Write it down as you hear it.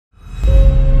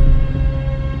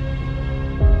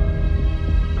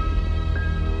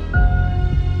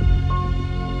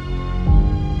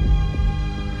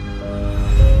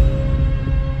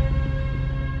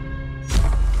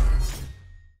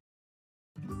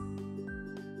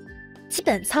基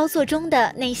本操作中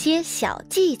的那些小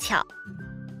技巧。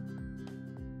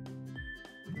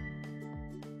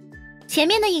前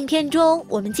面的影片中，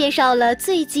我们介绍了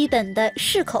最基本的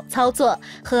视口操作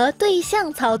和对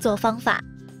象操作方法。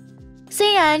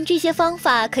虽然这些方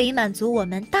法可以满足我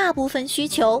们大部分需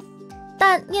求，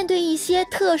但面对一些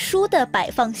特殊的摆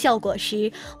放效果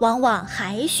时，往往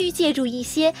还需借助一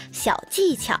些小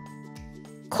技巧，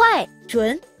快、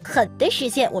准、狠地实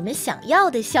现我们想要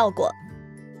的效果。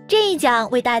这一讲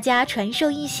为大家传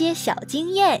授一些小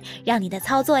经验，让你的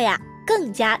操作呀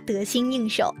更加得心应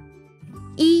手。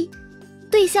一、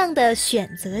对象的选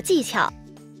择技巧，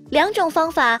两种方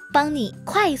法帮你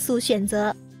快速选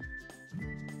择。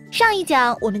上一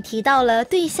讲我们提到了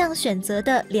对象选择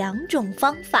的两种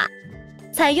方法，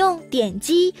采用点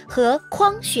击和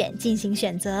框选进行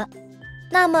选择。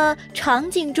那么场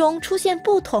景中出现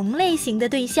不同类型的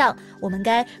对象，我们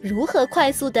该如何快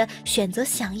速地选择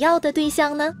想要的对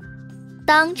象呢？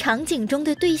当场景中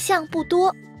的对象不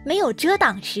多，没有遮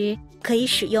挡时，可以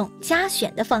使用加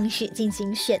选的方式进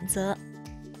行选择。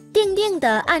定定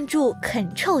地按住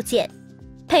Ctrl 键，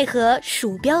配合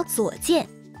鼠标左键，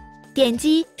点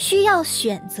击需要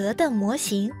选择的模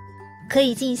型，可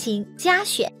以进行加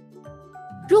选。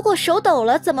如果手抖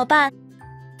了怎么办？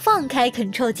放开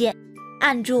Ctrl 键，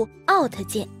按住 Alt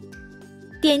键，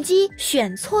点击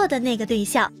选错的那个对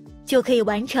象，就可以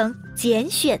完成减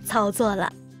选操作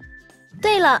了。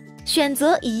对了，选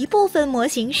择一部分模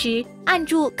型时，按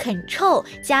住 Ctrl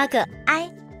加个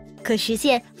I， 可实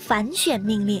现反选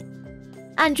命令。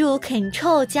按住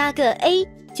Ctrl 加个 A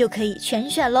就可以全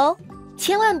选咯，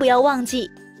千万不要忘记。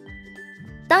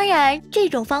当然，这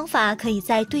种方法可以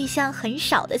在对象很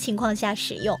少的情况下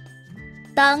使用。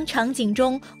当场景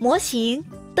中模型、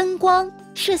灯光、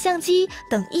摄像机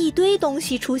等一堆东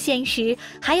西出现时，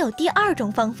还有第二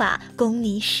种方法供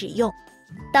你使用。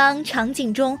当场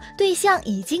景中对象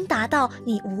已经达到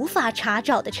你无法查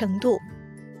找的程度，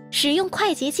使用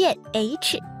快捷键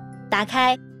H， 打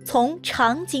开从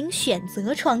场景选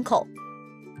择窗口，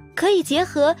可以结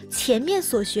合前面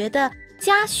所学的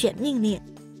加选命令，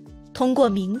通过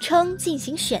名称进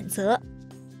行选择。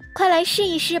快来试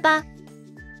一试吧。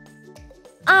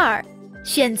2、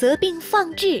选择并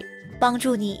放置，帮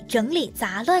助你整理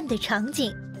杂乱的场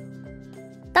景。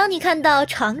当你看到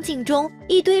场景中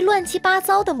一堆乱七八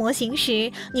糟的模型时，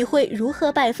你会如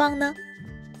何摆放呢？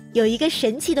有一个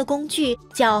神奇的工具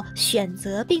叫选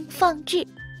择并放置，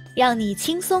让你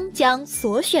轻松将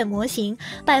所选模型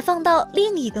摆放到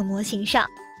另一个模型上。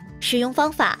使用方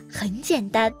法很简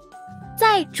单，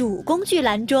在主工具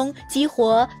栏中激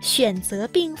活选择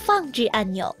并放置按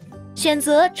钮，选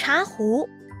择茶壶，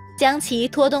将其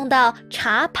拖动到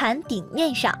茶盘顶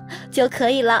面上就可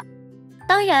以了。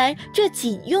当然，这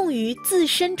仅用于自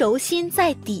身轴心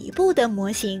在底部的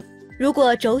模型。如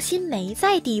果轴心没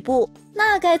在底部，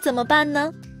那该怎么办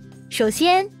呢？首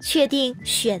先，确定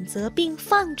选择并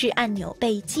放置按钮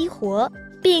被激活，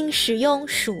并使用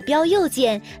鼠标右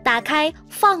键打开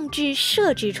放置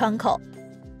设置窗口，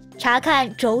查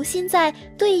看轴心在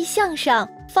对象上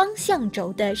方向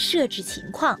轴的设置情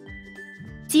况，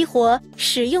激活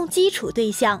使用基础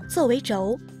对象作为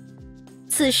轴。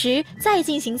此时再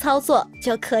进行操作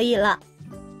就可以了。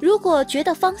如果觉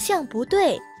得方向不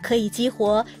对，可以激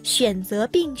活选择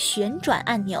并旋转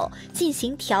按钮进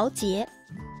行调节。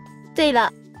对了，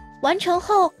完成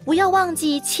后不要忘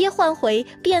记切换回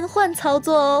变换操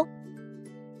作哦。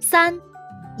3、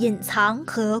隐藏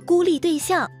和孤立对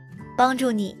象，帮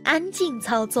助你安静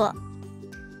操作。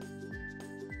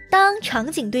当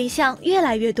场景对象越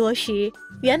来越多时，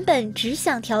原本只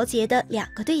想调节的两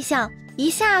个对象，一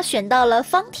下选到了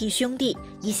方体兄弟，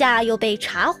一下又被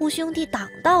茶壶兄弟挡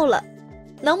到了。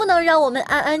能不能让我们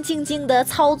安安静静的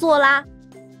操作啦？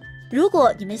如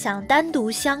果你们想单独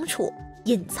相处，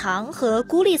隐藏和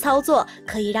孤立操作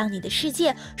可以让你的世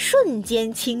界瞬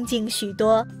间清静许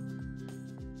多。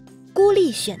孤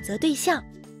立选择对象，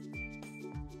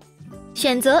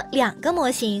选择两个模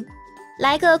型，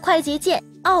来个快捷键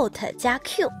Alt 加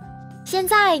Q。现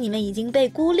在你们已经被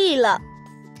孤立了，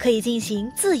可以进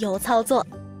行自由操作。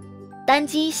单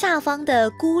击下方的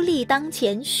孤立当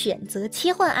前选择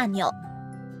切换按钮，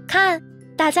看，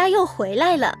大家又回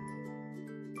来了。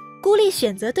孤立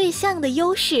选择对象的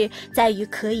优势在于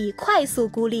可以快速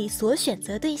孤立所选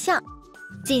择对象，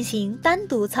进行单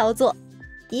独操作，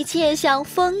一切像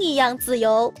风一样自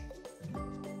由。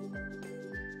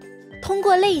通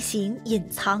过类型隐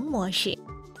藏模式，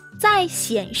在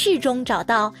显示中找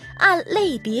到按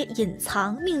类别隐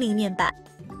藏命令面板，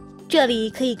这里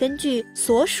可以根据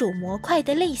所属模块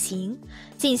的类型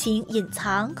进行隐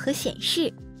藏和显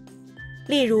示。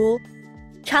例如，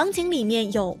场景里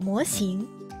面有模型，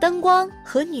灯光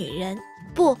和女人，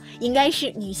不，应该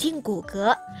是女性骨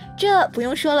骼，这不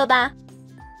用说了吧？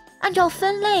按照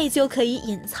分类就可以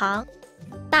隐藏，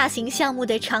大型项目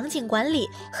的场景管理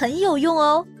很有用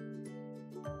哦。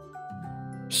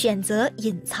选择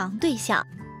隐藏对象，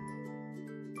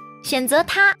选择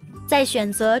它，再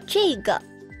选择这个，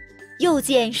右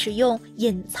键使用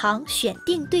隐藏选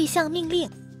定对象命令，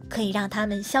可以让它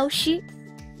们消失。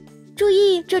注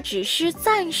意，这只是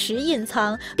暂时隐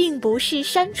藏，并不是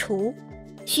删除。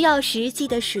需要时记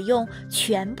得使用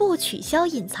全部取消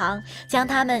隐藏，将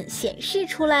它们显示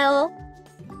出来哦。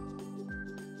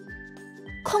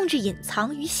控制隐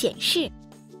藏与显示，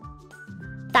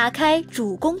打开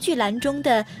主工具栏中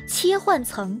的切换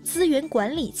层资源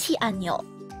管理器按钮，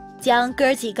将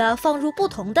哥几个放入不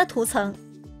同的图层，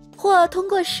或通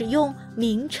过使用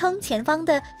名称前方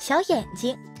的小眼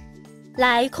睛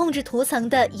来控制图层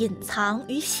的隐藏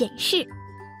与显示。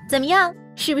怎么样？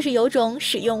是不是有种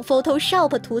使用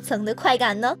Photoshop 图层的快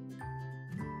感呢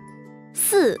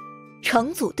？4.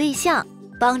 成组对象，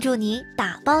帮助你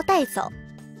打包带走。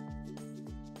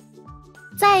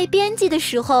在编辑的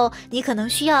时候，你可能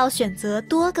需要选择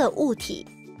多个物体，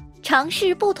尝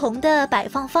试不同的摆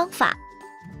放方法，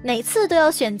每次都要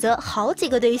选择好几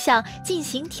个对象进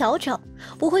行调整，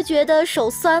不会觉得手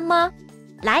酸吗？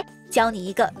来，教你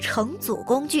一个成组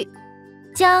工具，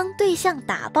将对象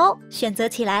打包选择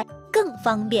起来更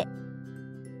方便。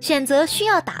选择需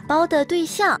要打包的对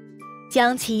象，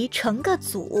将其成个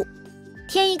组，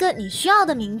添一个你需要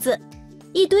的名字，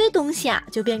一堆东西啊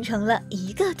就变成了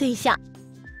一个对象。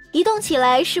移动起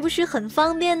来是不是很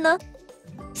方便呢？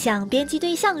想编辑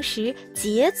对象时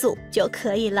解组就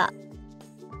可以了。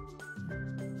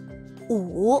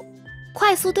5.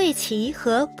 快速对齐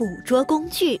和捕捉工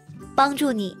具，帮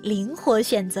助你灵活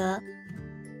选择。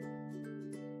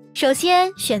首先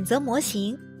选择模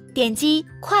型，点击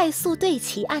快速对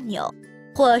齐按钮，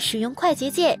或使用快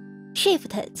捷键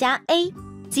Shift 加 A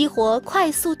激活快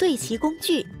速对齐工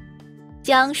具，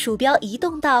将鼠标移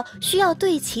动到需要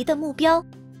对齐的目标。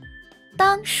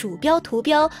当鼠标图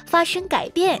标发生改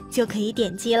变，就可以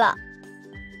点击了。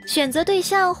选择对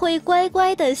象会乖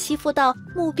乖地吸附到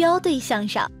目标对象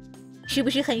上，是不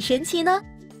是很神奇呢？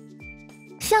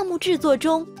项目制作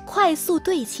中，快速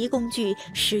对齐工具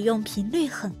使用频率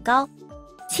很高，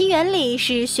其原理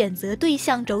是选择对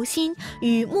象轴心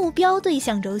与目标对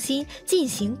象轴心进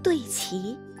行对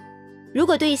齐。如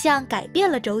果对象改变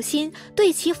了轴心，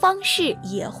对齐方式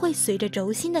也会随着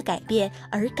轴心的改变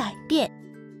而改变，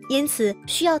因此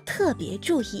需要特别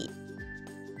注意。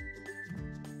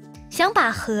想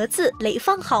把盒子垒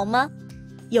放好吗？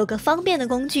有个方便的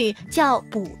工具叫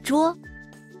捕捉。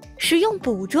使用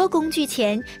捕捉工具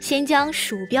前，先将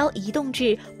鼠标移动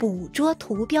至捕捉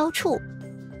图标处，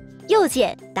右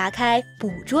键打开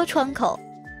捕捉窗口，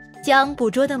将捕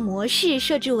捉的模式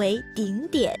设置为顶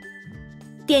点，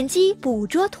点击捕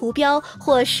捉图标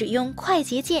或使用快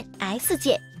捷键 S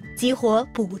键激活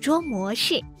捕捉模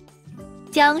式，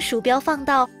将鼠标放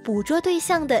到捕捉对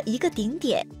象的一个顶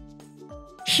点，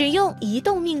使用移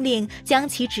动命令将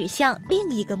其指向另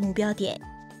一个目标点。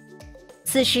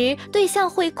此时对象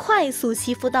会快速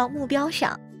吸附到目标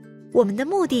上，我们的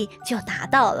目的就达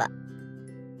到了。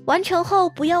完成后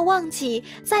不要忘记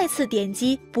再次点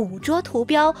击捕捉图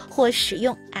标或使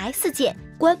用 S 键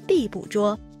关闭捕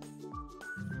捉。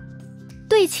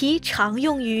对齐常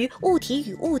用于物体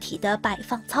与物体的摆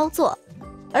放操作，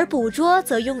而捕捉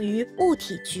则用于物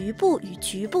体局部与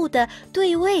局部的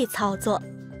对位操作，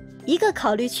一个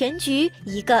考虑全局，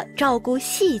一个照顾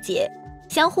细节，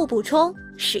相互补充，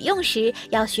使用时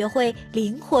要学会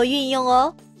灵活运用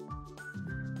哦。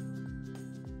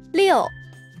6.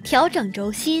 调整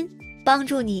轴心，帮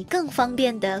助你更方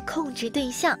便地控制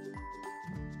对象。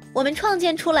我们创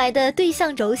建出来的对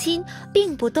象轴心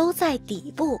并不都在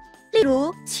底部，例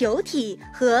如球体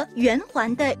和圆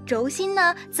环的轴心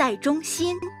呢在中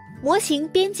心，模型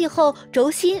编辑后轴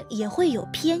心也会有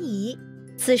偏移，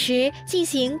此时进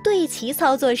行对齐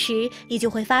操作时，你就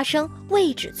会发生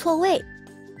位置错位。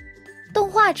动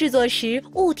画制作时，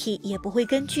物体也不会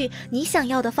根据你想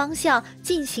要的方向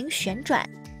进行旋转，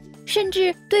甚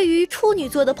至对于处女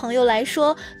座的朋友来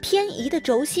说，偏移的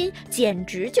轴心简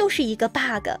直就是一个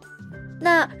bug。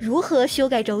那如何修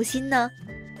改轴心呢？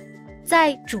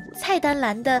在主菜单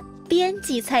栏的编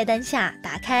辑菜单下，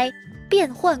打开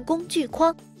变换工具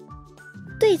框，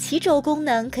对齐轴功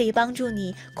能可以帮助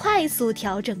你快速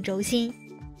调整轴心。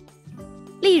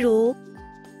例如，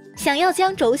想要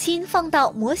将轴心放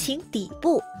到模型底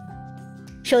部，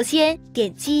首先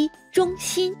点击中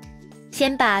心，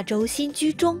先把轴心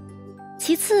居中，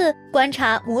其次观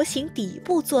察模型底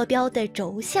部坐标的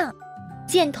轴向，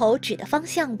箭头指的方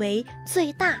向为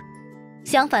最大，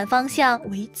相反方向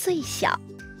为最小，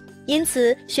因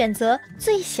此选择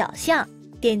最小项，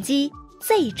点击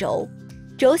Z 轴，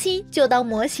轴心就到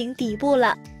模型底部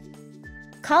了。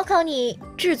考考你，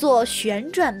制作旋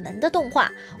转门的动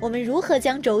画，我们如何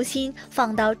将轴心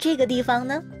放到这个地方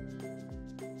呢？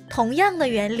同样的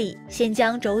原理，先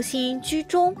将轴心居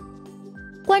中，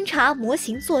观察模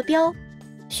型坐标，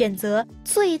选择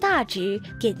最大值，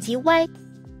点击 Y，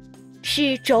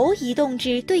 使轴移动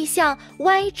至对向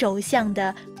Y 轴向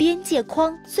的边界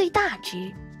框最大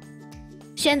值，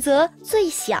选择最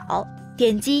小，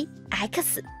点击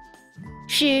X，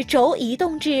使轴移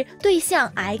动至对向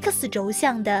X 轴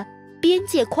向的边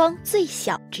界框最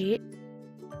小值。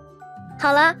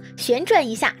好了，旋转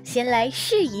一下，先来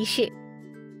试一试。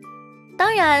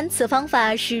当然，此方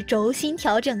法是轴心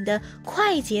调整的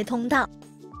快捷通道，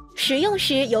使用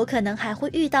时有可能还会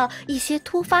遇到一些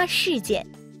突发事件，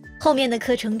后面的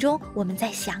课程中我们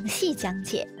再详细讲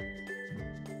解。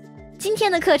今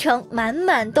天的课程满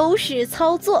满都是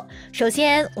操作，首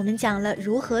先我们讲了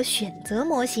如何选择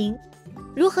模型，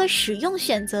如何使用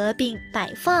选择并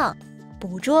摆放、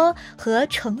捕捉和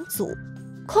成组，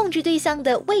控制对象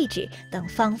的位置等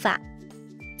方法。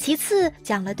其次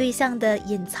讲了对象的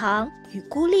隐藏与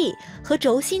孤立和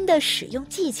轴心的使用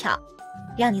技巧，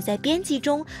让你在编辑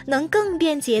中能更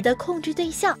便捷地控制对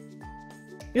象。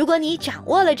如果你掌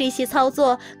握了这些操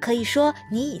作，可以说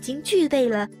你已经具备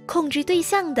了控制对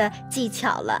象的技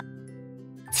巧了。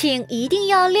请一定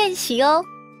要练习哦！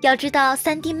要知道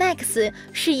 3D Max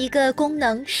是一个功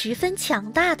能十分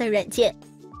强大的软件，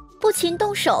不勤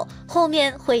动手，后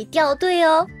面会掉队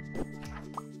哦。